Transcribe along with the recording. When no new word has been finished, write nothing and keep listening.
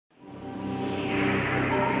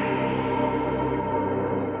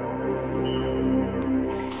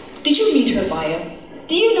Did you read her bio?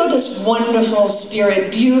 Do you know this wonderful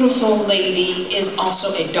spirit, beautiful lady is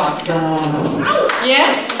also a doctor?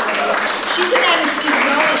 Yes, she's an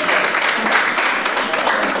anesthesiologist.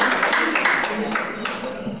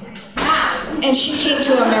 And she came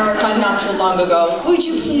to America not too long ago. Would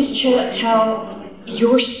you please tell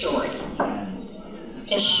your story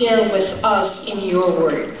and share with us in your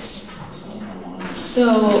words?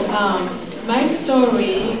 So, my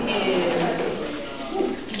story is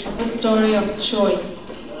a story of choice.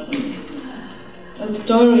 A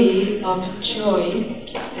story of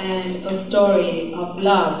choice and a story of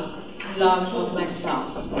love of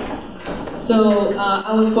myself. So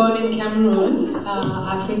I was born in Cameroon,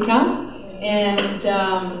 Africa, and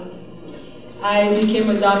I became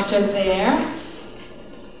a doctor there.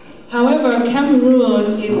 However,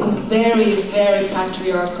 Cameroon is very, very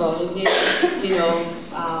patriarchal. It means, you know,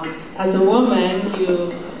 as a woman,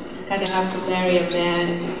 you kind of have to marry a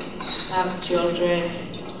man, have children,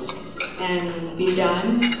 and be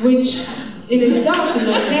done, which in itself is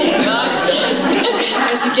okay.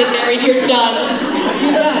 As you get married, you're done.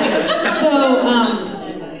 You're done.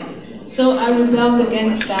 So I rebelled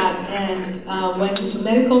against that and went into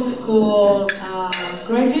medical school,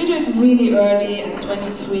 graduated really early at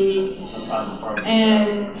 23,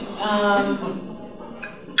 and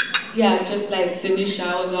yeah, just like Denisha,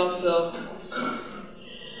 I was also,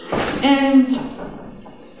 and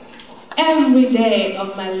every day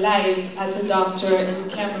of my life as a doctor in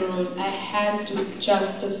Cameroon, I had to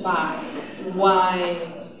justify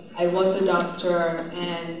why I was a doctor,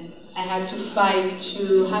 and I had to fight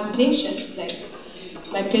to have patients. Like,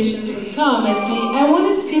 my patients would come and be, I want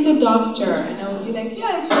to see the doctor. And I would be like,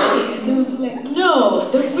 yeah, it's me. And they would be like, no,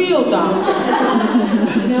 the real doctor.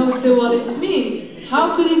 And I would say, well, it's me.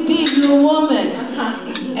 How could it be? You're a woman.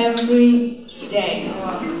 Every day.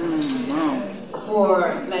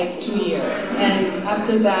 For like 2 years, and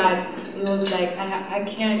after that it was like I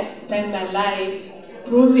can't spend my life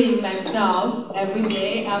proving myself every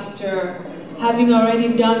day after having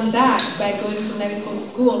already done that by going to medical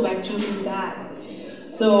school, by choosing that.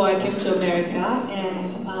 So I came to America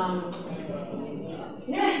and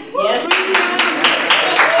yes.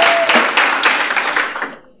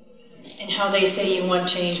 And how they say you want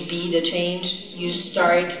change, be the change. You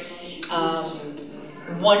start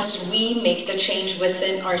once we make the change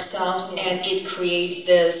within ourselves, and it creates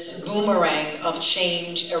this boomerang of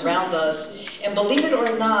change around us. And believe it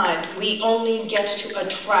or not, we only get to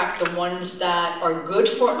attract the ones that are good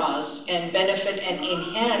for us and benefit and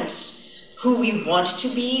enhance who we want to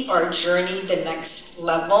be, our journey, the next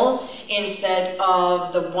level, instead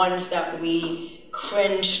of the ones that we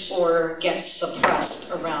cringe or get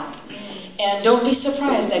suppressed around. And don't be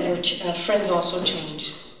surprised that your friends also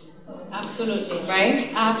change. Absolutely.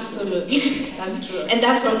 Right? Absolutely. That's true. And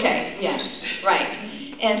that's okay. Yes. Right.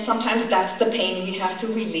 And sometimes that's the pain we have to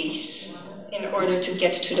release in order to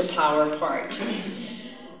get to the power part.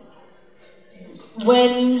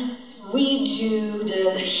 When we do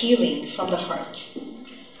the healing from the heart,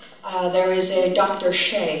 there is a Dr.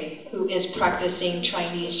 Shea who is practicing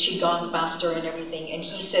Chinese Qigong master and everything, and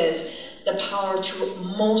he says the power to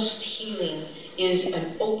most healing is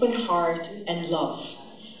an open heart and love.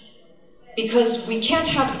 Because we can't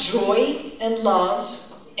have joy and love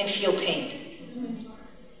and feel pain,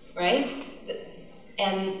 right?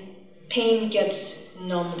 And pain gets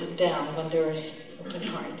numbed down when there's open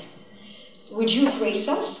heart. Would you grace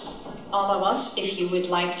us, all of us, if you would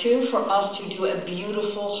like to, for us to do a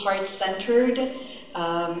beautiful heart-centered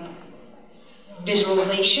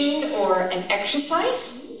visualization or an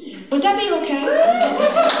exercise? Would that be okay?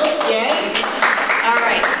 Yeah? All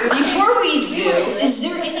right. Before we do, is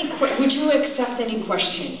there any, would you accept any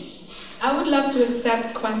questions? I would love to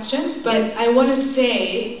accept questions, but I want to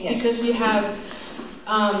say, because you have,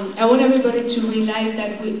 I want everybody to realize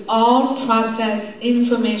that we all process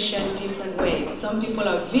information different ways. Some people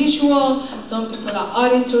are visual, some people are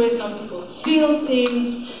auditory, some people feel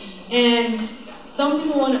things, and some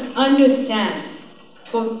people want to understand.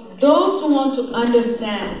 For those who want to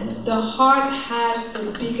understand, the heart has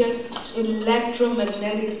the biggest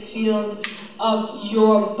electromagnetic field of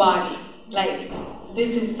your body. Like,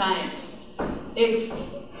 this is science. It's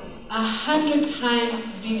 100 times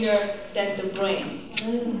bigger than the brain's.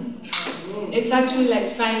 It's actually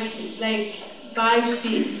like 5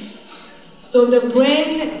 feet. So the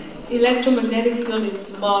brain's electromagnetic field is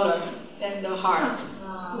smaller than the heart.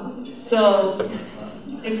 So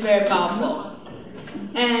it's very powerful.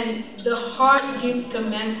 And the heart gives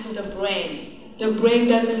commands to the brain. The brain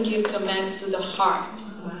doesn't give commands to the heart.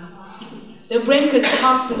 The brain could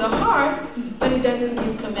talk to the heart, but it doesn't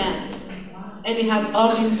give commands. and it has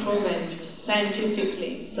all been proven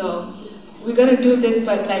scientifically. So we're gonna do this,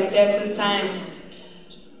 but like there's a science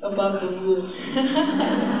above the roof.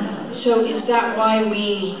 So is that why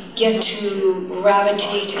we get to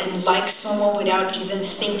gravitate and like someone without even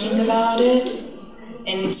thinking about it?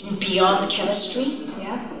 And it's beyond chemistry?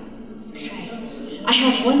 Yeah. Okay. I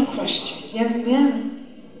have one question. Yes, ma'am.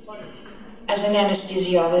 As an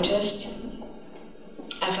anesthesiologist,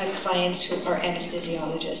 I've had clients who are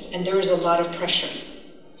anesthesiologists, and there is a lot of pressure.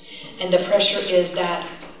 And the pressure is that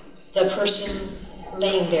the person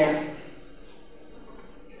laying there,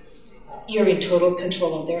 you're in total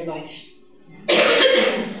control of their life.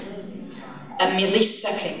 A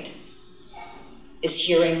millisecond is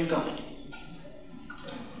here and gone.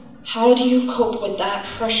 How do you cope with that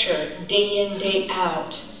pressure day in, day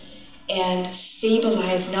out, and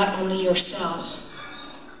stabilize not only yourself,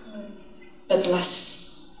 but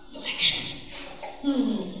bless the patient?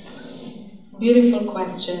 Beautiful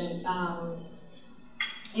question.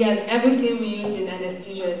 Yes, everything we use in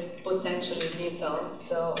anesthesia is potentially lethal.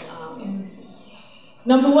 So,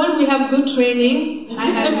 number one, we have good trainings. I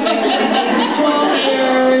had great training, 12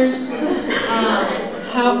 years.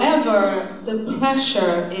 However, the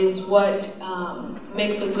pressure is what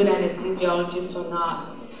makes a good anesthesiologist or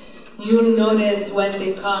not. You'll notice when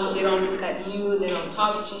they come, they don't look at you, they don't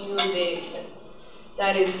talk to you,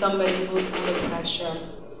 that is somebody who's under pressure.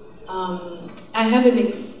 I have an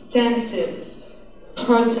extensive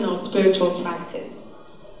personal spiritual practice,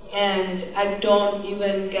 and I don't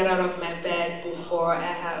even get out of my bed before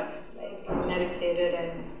I have like meditated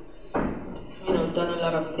and done a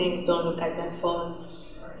lot of things. Don't look at my phone.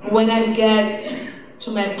 When I get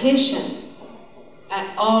to my patients, I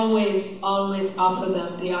always offer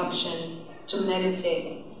them the option to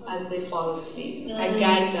meditate as they fall asleep. I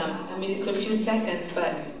guide them. I mean, it's a few seconds,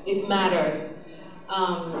 but it matters.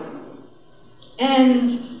 And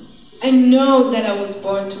I know that I was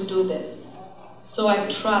born to do this. So I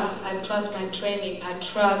trust my training, I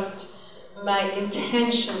trust my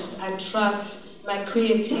intentions, I trust my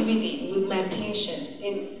creativity with my patients.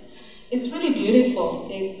 It's really beautiful.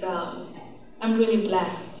 I'm really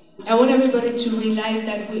blessed. I want everybody to realize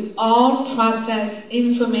that we all process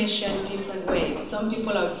information different ways. Some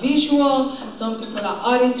people are visual, some people are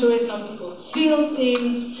auditory, some people feel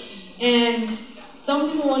things, and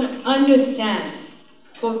some people want to understand.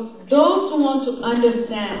 For those who want to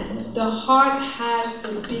understand, the heart has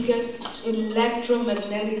the biggest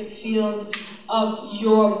electromagnetic field of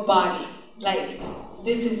your body. Like,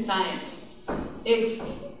 this is science.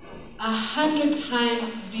 It's 100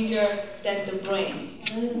 times bigger than the brain's.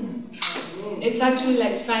 It's actually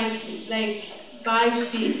like 5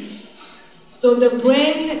 feet. So the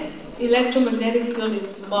brain's electromagnetic field is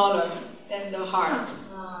smaller than the heart.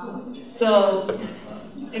 So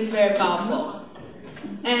it's very powerful.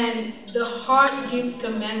 And the heart gives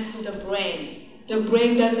commands to the brain. The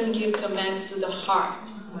brain doesn't give commands to the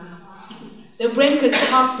heart. The brain could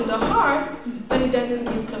talk to the heart, but it doesn't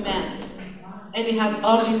give commands. And it has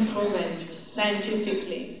all been proven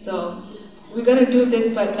scientifically. So we're going to do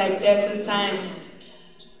this, but like there's a science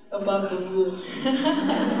above the roof.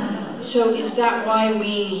 So is that why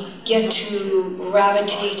we get to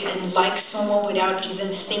gravitate and like someone without even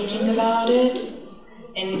thinking about it?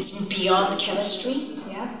 And it's beyond chemistry?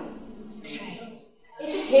 Yeah. Okay.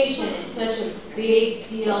 Education is such a big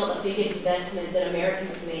deal, a big investment that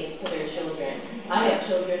Americans make for their children. I have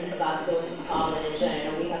children about to go to college, and I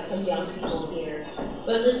know we have some young people here.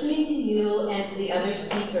 But listening to you and to the other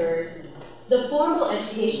speakers, the formal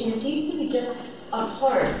education seems to be just a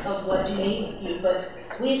part of what makes you, but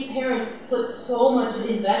we as parents put so much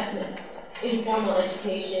investment in formal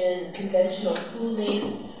education, conventional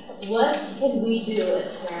schooling. What can we do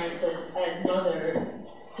as parents, as mothers,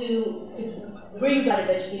 to bring that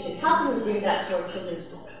education? How can we bring that to our children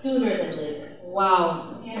sooner than later?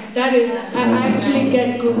 Wow, that is, I actually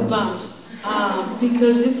get goosebumps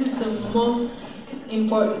because this is the most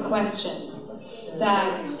important question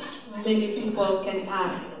that many people can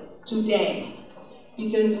ask today.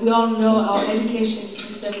 Because we all know our education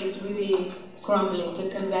system is really crumbling, the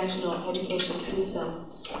conventional education system.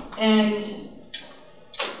 And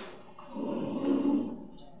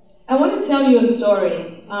I want to tell you a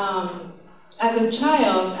story. As a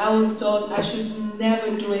child, I was told I should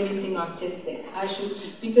never do anything artistic.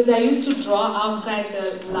 Because I used to draw outside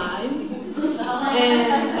the lines,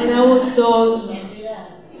 and I was told,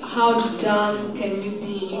 how dumb can you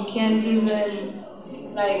be? You can't even,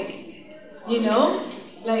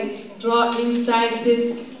 draw inside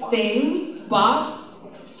this thing, box,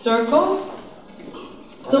 circle.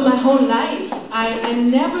 So my whole life, I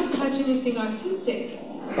never touched anything artistic.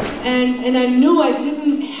 And I knew I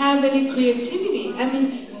didn't have any creativity. I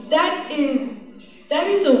mean, that is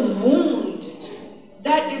a wound.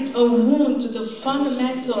 That is a wound to the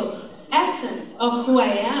fundamental essence of who I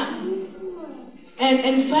am.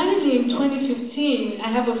 And finally, in 2015, I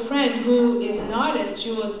have a friend who is an artist.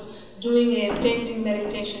 She was doing a painting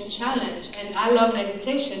meditation challenge, and I love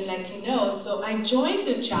meditation, like you know, so I joined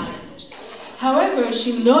the challenge. However,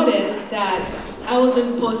 she noticed that I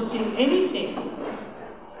wasn't posting anything.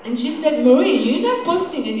 And she said, Marie, you're not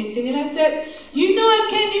posting anything. And I said, you know, I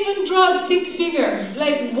can't even draw a stick figure.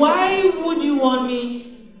 Like, why would you want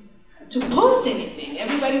me to post anything?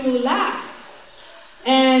 Everybody will laugh.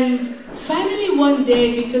 And finally one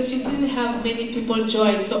day, because she didn't have many people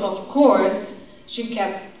join, so of course, she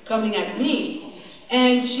kept coming at me.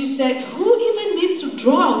 And she said, who even needs to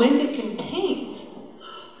draw when they can paint?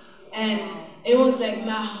 And it was like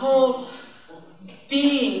my whole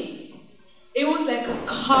being, it was like a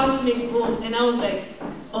cosmic boom, and I was like,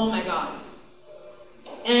 oh my God.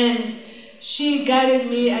 And she guided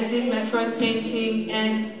me. I did my first painting,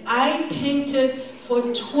 and I painted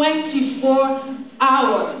for 24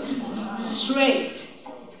 hours straight,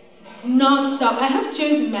 non-stop. I have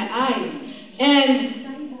tears in my eyes. And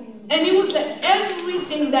it was like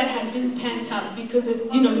everything that had been pent up, because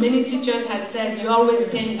you know, many teachers had said, you always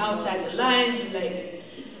paint outside the lines, you like.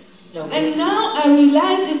 No. And now I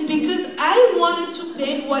realize it's because I wanted to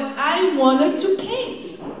paint what I wanted to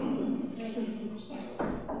paint.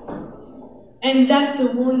 And that's the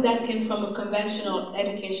wound that came from a conventional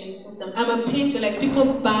education system. I'm a painter, like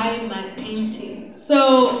people buy my painting.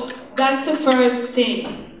 So that's the first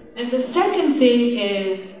thing. And the second thing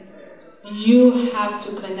is you have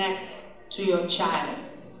to connect to your child,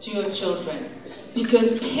 to your children.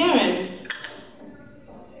 Because parents,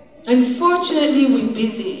 unfortunately, we're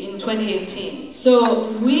busy in 2018.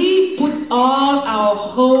 So we put all our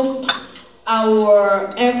hope,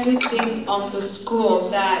 our everything on the school,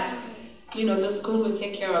 that, you know, the school will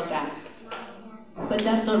take care of that. But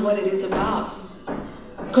that's not what it is about.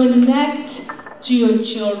 Connect to your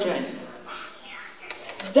children.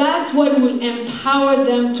 That's what will empower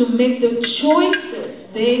them to make the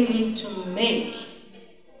choices they need to make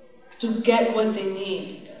to get what they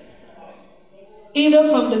need. Either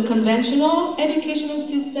from the conventional educational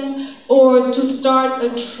system, or to start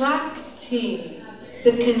attracting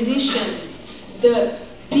the conditions, the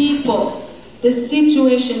people, the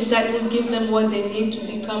situations that will give them what they need to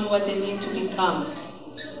become what they need to become.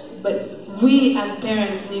 But we as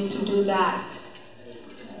parents need to do that.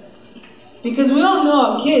 Because we all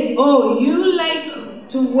know our kids, oh, you like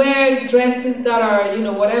to wear dresses that are, you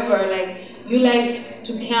know, whatever, like, you like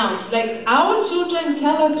to count. Like, our children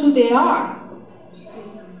tell us who they are.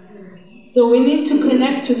 So we need to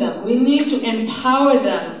connect to them. We need to empower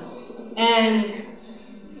them. And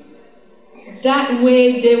that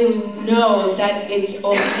way they will know that it's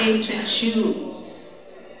okay to choose.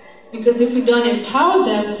 Because if we don't empower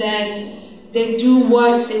them, then they do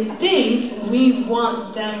what they think we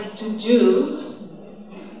want them to do.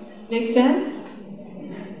 Make sense?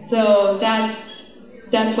 So that's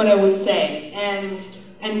what I would say.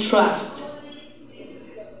 And trust.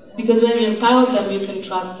 Because when you empower them, you can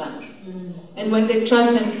trust them. And when they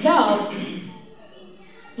trust themselves,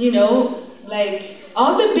 you know, like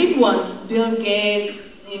all the big ones, Bill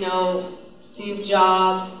Gates, you know, Steve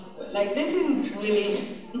Jobs, like they didn't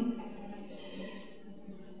really,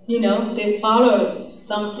 you know, they followed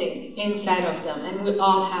something inside of them, and we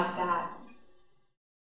all have that.